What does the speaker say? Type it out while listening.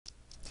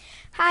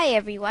Hi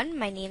everyone,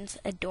 my name's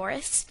Adora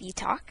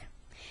Svitak.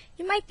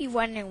 You might be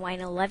wondering why an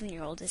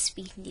 11-year-old is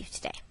speaking to you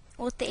today.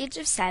 Well, at the age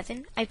of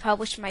 7, I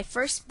published my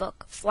first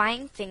book,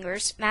 Flying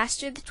Fingers,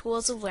 Master the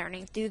Tools of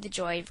Learning Through the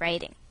Joy of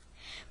Writing.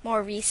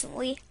 More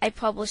recently, I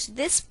published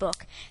this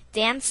book,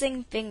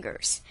 Dancing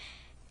Fingers.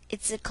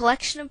 It's a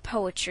collection of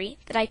poetry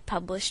that I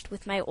published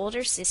with my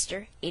older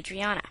sister,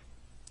 Adriana.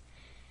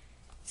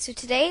 So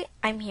today,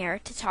 I'm here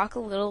to talk a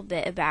little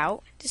bit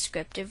about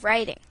descriptive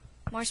writing.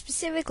 More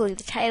specifically,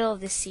 the title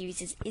of this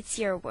series is It's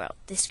Your World,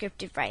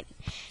 Descriptive Writing.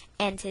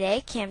 And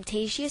today,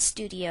 Camtasia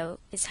Studio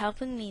is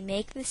helping me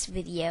make this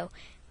video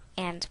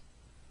and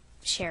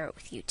share it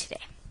with you today.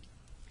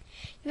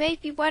 You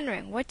might be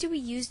wondering, what do we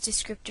use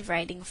descriptive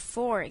writing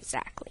for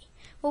exactly?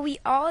 Well, we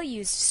all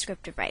use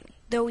descriptive writing,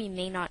 though we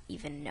may not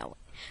even know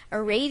it.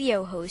 A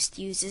radio host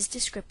uses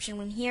description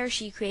when he or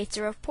she creates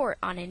a report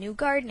on a new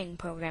gardening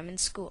program in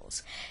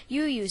schools.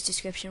 You use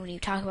description when you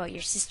talk about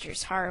your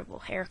sister's horrible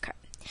haircut.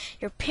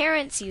 Your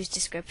parents use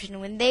description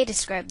when they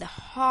describe the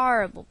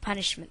horrible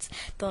punishments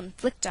they'll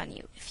inflict on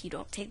you if you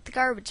don't take the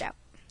garbage out.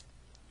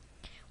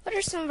 What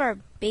are some of our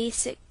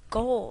basic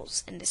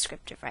goals in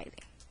descriptive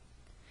writing?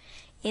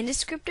 In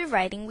descriptive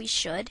writing, we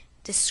should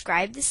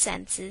describe the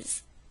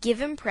senses,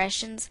 give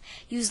impressions,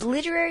 use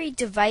literary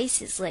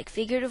devices like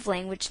figurative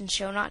language and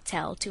show not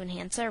tell to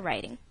enhance our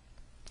writing.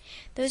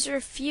 Those are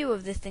a few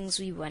of the things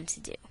we want to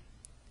do.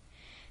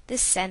 The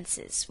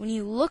senses. When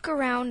you look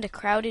around a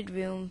crowded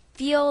room,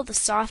 feel the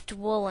soft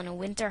wool in a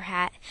winter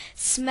hat,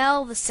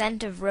 smell the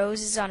scent of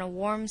roses on a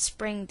warm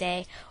spring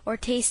day, or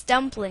taste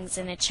dumplings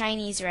in a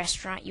Chinese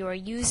restaurant, you are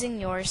using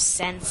your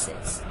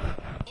senses.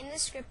 In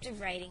descriptive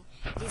writing,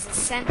 it is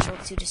essential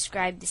to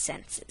describe the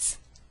senses.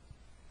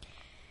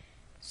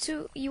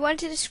 So you want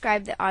to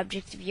describe the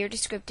object of your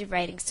descriptive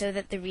writing so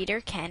that the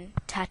reader can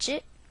touch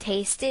it,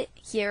 taste it,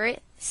 hear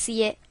it,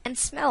 see it, and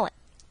smell it.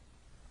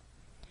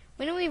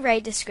 When we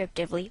write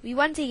descriptively, we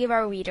want to give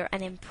our reader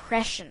an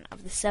impression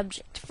of the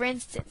subject. For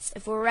instance,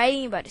 if we're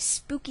writing about a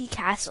spooky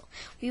castle,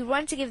 we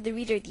want to give the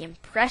reader the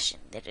impression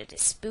that it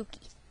is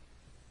spooky.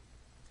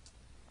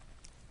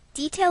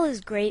 Detail is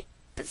great,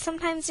 but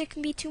sometimes there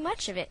can be too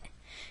much of it.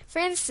 For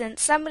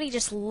instance, somebody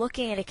just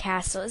looking at a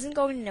castle isn't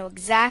going to know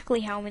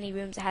exactly how many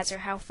rooms it has or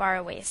how far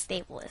away a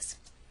stable is.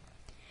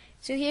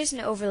 So here's an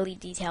overly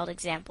detailed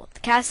example. The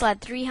castle had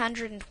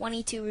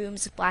 322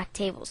 rooms with black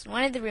tables. In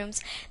one of the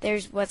rooms, there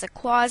was a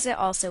closet,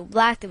 also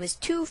black, that was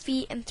 2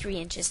 feet and 3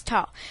 inches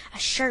tall. A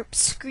sharp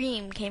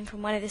scream came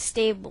from one of the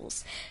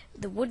stables,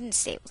 the wooden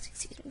stables,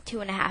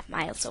 2.5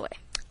 miles away.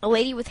 A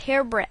lady with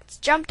hairbreadths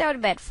jumped out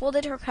of bed,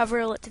 folded her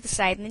coverlet to the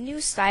side in the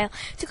new style,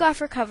 took off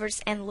her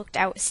covers, and looked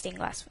out a stained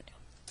glass window.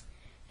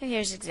 And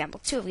here's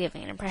example 2 of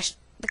giving an impression.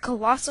 The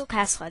colossal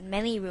castle had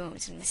many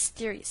rooms and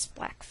mysterious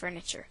black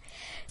furniture.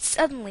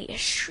 Suddenly, a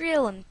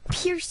shrill and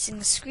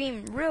piercing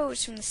scream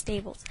rose from the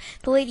stables.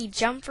 The lady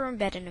jumped from her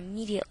bed and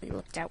immediately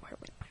looked out her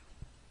window.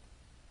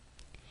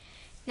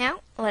 Now,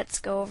 let's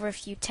go over a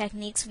few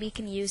techniques we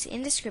can use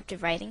in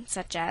descriptive writing,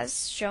 such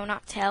as show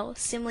not tell,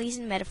 similes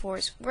and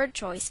metaphors, word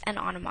choice, and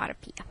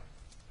onomatopoeia.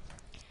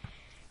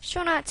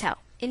 Show not tell.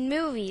 In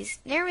movies,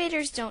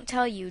 narrators don't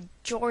tell you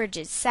George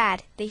is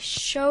sad. They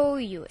show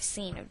you a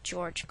scene of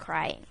George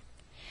crying.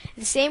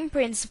 The same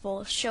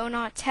principle, show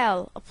not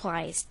tell,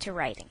 applies to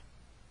writing.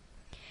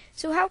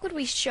 So how could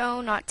we show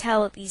not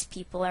tell that these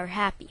people are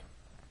happy?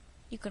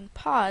 You can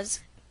pause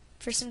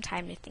for some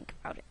time to think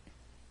about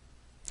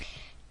it.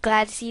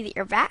 Glad to see that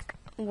you're back.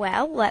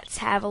 Well, let's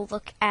have a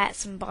look at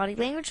some body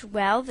language.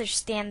 Well, they're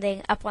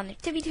standing up on their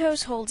tippy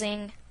toes,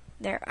 holding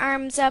their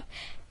arms up.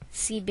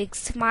 See big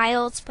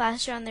smiles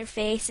splash on their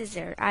faces,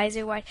 their eyes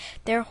are wide.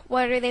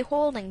 What are they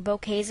holding?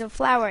 Bouquets of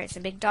flowers, a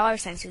big dollar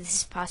sign. So this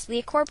is possibly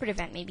a corporate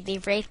event. Maybe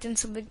they've raked in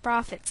some big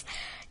profits.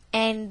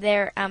 And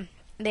they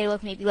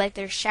look maybe like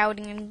they're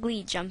shouting in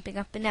glee, jumping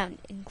up and down.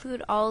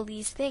 Include all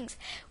these things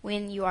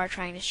when you are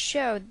trying to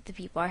show that the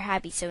people are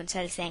happy. So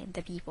instead of saying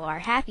the people are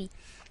happy,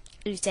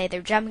 you say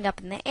they're jumping up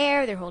in the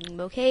air, they're holding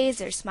bouquets,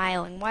 they're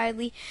smiling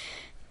widely,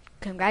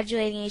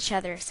 congratulating each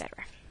other,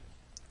 etc.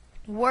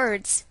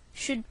 Words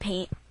should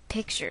paint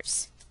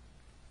pictures.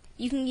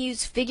 You can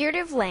use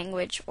figurative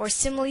language or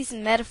similes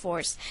and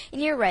metaphors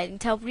in your writing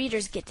to help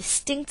readers get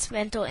distinct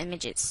mental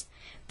images.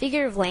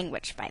 Figurative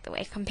language, by the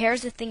way,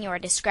 compares the thing you are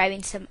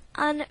describing to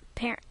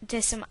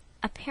some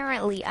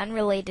apparently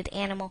unrelated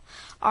animal,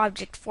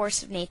 object,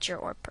 force of nature,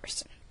 or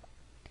person.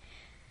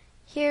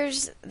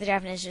 Here's the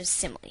definition of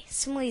simile.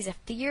 Simile is a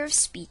figure of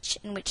speech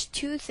in which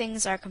two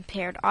things are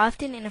compared,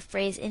 often in a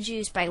phrase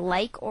introduced by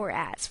like or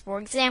as. For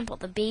example,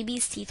 the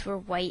baby's teeth were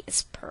white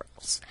as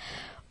pearls.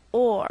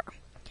 Or,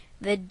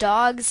 the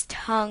dog's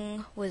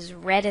tongue was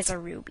red as a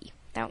ruby.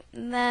 Now,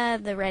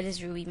 the red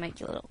as ruby might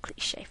be a little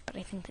cliche, but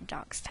I think the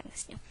dog's tongue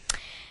is new.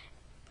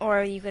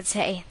 Or you could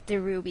say, the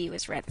ruby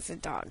was red as a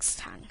dog's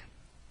tongue.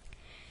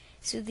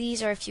 So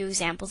these are a few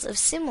examples of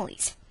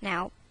similes.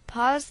 Now,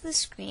 pause the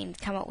screen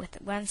to come up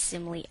with one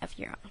simile of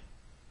your own.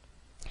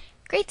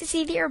 Great to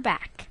see that you're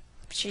back.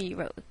 sure you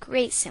wrote a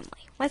great simile.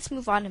 Let's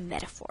move on to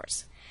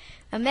metaphors.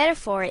 A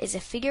metaphor is a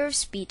figure of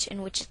speech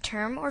in which a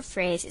term or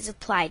phrase is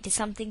applied to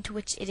something to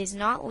which it is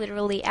not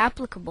literally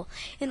applicable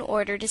in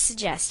order to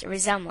suggest a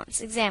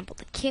resemblance. Example,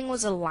 the king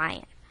was a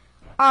lion.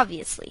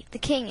 Obviously, the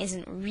king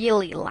isn't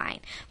really a lion,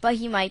 but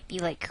he might be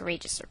like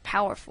courageous or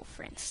powerful,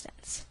 for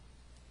instance.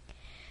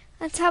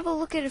 Let's have a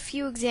look at a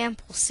few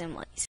example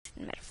similes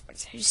and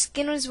metaphors. Her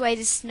skin was white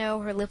as snow,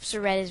 her lips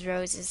were red as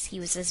roses, he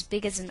was as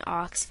big as an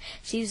ox,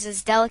 she was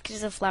as delicate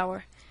as a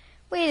flower.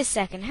 Wait a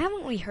second,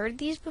 haven't we heard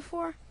these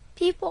before?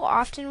 People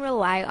often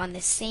rely on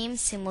the same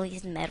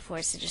similes and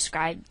metaphors to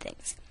describe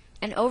things.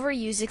 An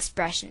overused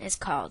expression is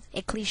called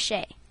a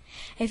cliché.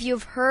 If you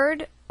have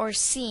heard or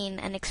seen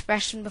an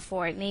expression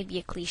before, it may be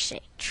a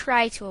cliché.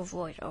 Try to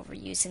avoid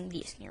overusing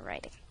these in your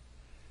writing.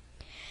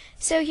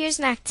 So here's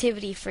an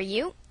activity for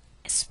you.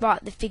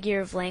 Spot the figure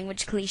of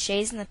language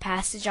clichés in the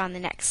passage on the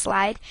next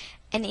slide,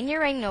 and in your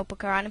writing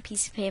notebook or on a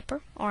piece of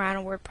paper or on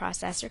a word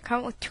processor,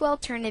 come up with 2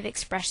 alternative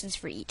expressions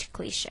for each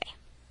cliché.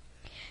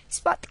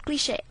 Spot the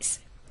clichés.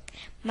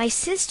 My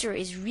sister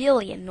is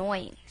really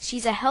annoying.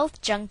 She's a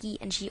health junkie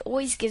and she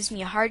always gives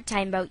me a hard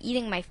time about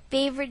eating my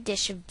favorite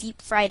dish of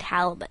deep-fried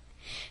halibut.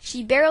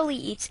 She barely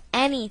eats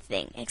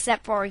anything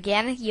except for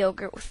organic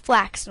yogurt with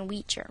flax and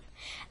wheat germ.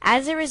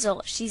 As a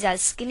result, she's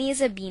as skinny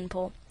as a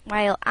beanpole,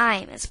 while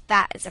I'm as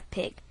fat as a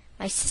pig.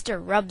 My sister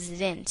rubs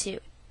it in, too.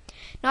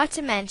 Not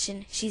to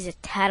mention, she's a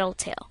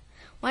tattletale.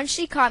 Once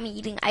she caught me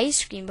eating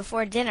ice cream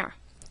before dinner.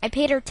 I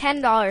paid her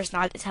 $10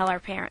 not to tell our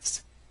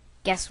parents.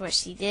 Guess what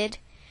she did?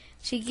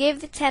 She gave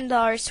the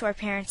 $10 to our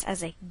parents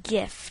as a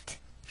gift,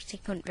 which they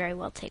couldn't very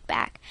well take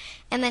back,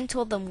 and then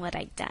told them what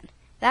I'd done.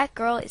 That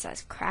girl is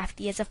as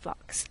crafty as a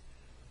fox.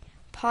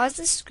 Pause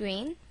the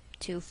screen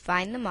to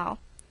find them all.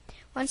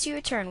 Once you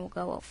return, we'll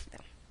go over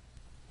them.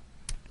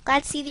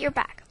 Glad to see that you're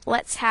back.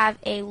 Let's have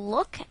a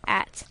look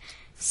at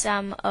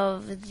some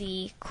of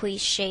the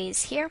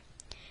cliches here.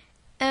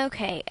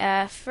 Okay,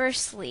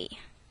 firstly,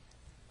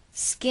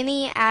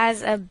 skinny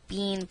as a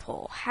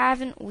beanpole.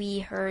 Haven't we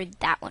heard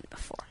that one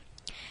before?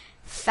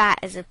 Fat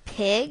as a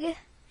pig.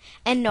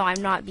 And no,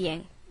 I'm not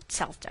being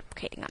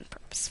self-deprecating on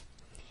purpose.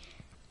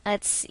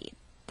 Let's see.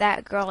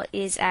 That girl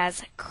is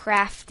as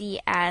crafty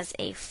as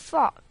a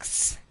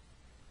fox.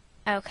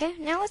 Okay,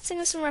 now let's think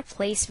of some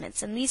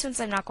replacements. And these ones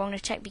I'm not going to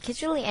check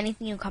because really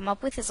anything you come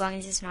up with, as long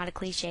as it's not a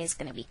cliche, is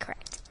going to be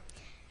correct.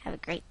 Have a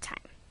great time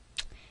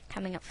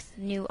coming up with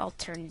new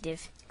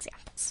alternative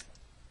examples.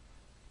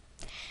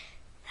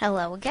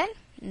 Hello again.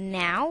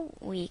 Now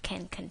we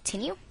can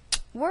continue.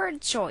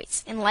 Word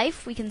choice. In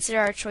life, we consider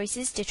our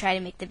choices to try to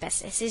make the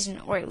best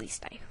decision, or at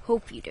least I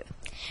hope you do.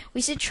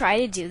 We should try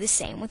to do the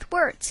same with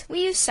words.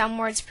 We use some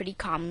words pretty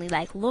commonly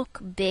like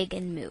look, big,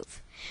 and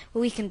move.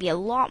 But we can be a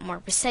lot more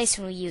precise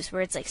when we use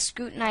words like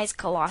scrutinize,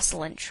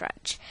 colossal, and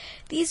trudge.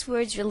 These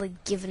words really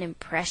give an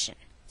impression.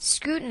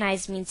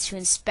 Scrutinize means to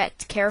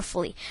inspect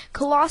carefully.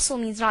 Colossal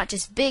means not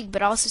just big,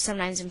 but also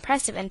sometimes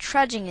impressive, and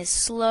trudging is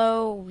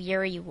slow,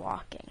 weary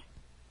walking.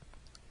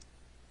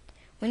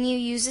 When you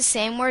use the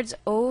same words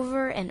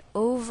over and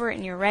over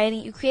in your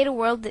writing, you create a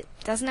world that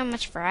doesn't have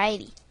much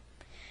variety.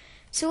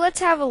 So let's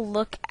have a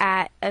look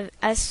at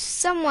a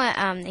somewhat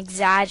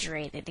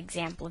exaggerated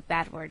example of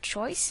bad word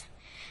choice.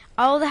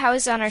 All the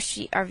houses on our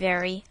street are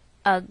very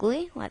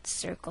ugly. Let's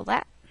circle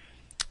that.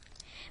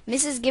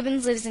 Mrs.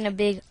 Gibbons lives in a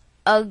big,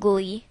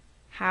 ugly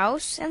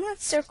house. And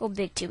let's circle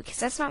big too, because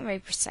that's not very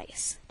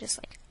precise. Just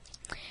like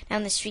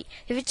down the street.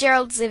 The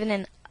Fitzgeralds live in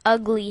an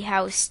ugly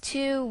house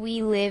too.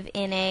 We live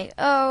in a,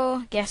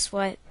 guess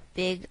what?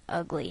 Big,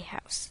 ugly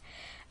house.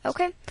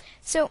 Okay,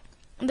 so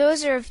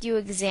those are a few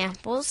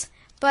examples.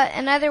 But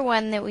another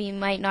one that we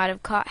might not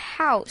have caught,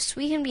 house.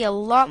 We can be a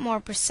lot more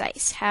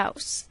precise.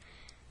 House.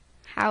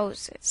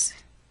 Houses.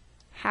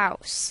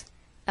 House.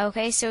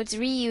 Okay, so it's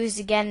reused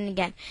again and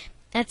again.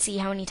 Let's see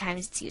how many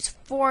times it's used.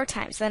 4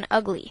 times. Then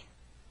ugly.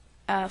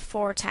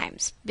 4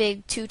 times.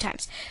 Big, 2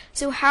 times.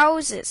 So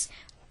houses.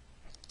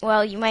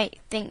 Well, you might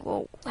think,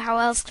 well, how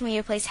else can we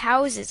replace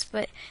houses?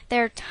 But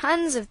there are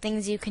tons of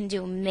things you can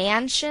do.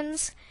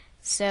 Mansions.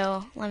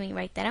 So let me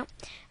write that out.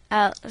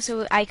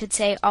 So I could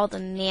say all the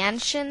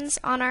mansions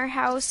on our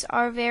house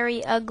are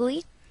very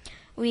ugly.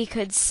 We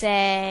could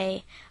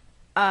say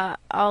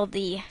all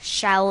the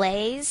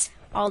chalets,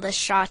 all the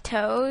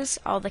chateaus,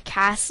 all the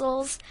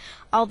castles,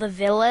 all the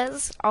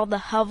villas, all the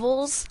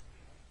hovels.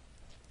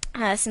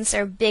 Since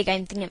they're big,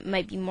 I think it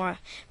might be more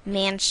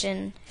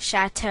mansion,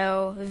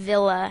 chateau,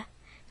 villa,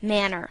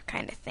 manor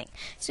kind of thing.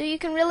 So you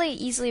can really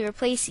easily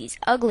replace these.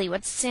 Ugly,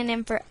 what's the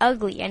synonym for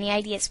ugly? Any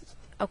ideas?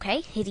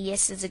 Okay,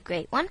 hideous is a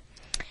great one.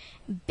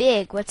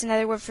 Big, what's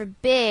another word for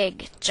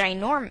big?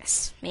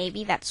 Ginormous.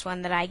 Maybe that's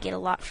one that I get a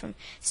lot from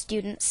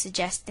students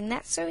suggesting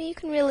that. So you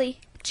can really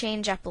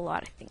change up a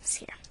lot of things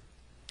here.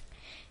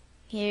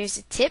 Here's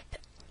a tip.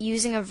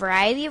 Using a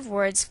variety of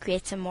words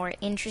creates a more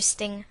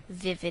interesting,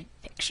 vivid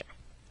picture.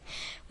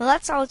 Well,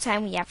 that's all the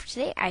time we have for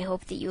today. I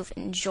hope that you've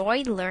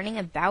enjoyed learning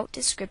about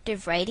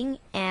descriptive writing,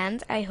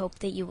 and I hope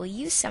that you will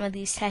use some of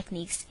these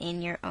techniques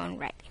in your own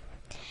writing.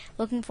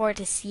 Looking forward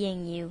to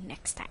seeing you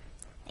next time.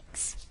 Thanks.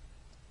 Thanks.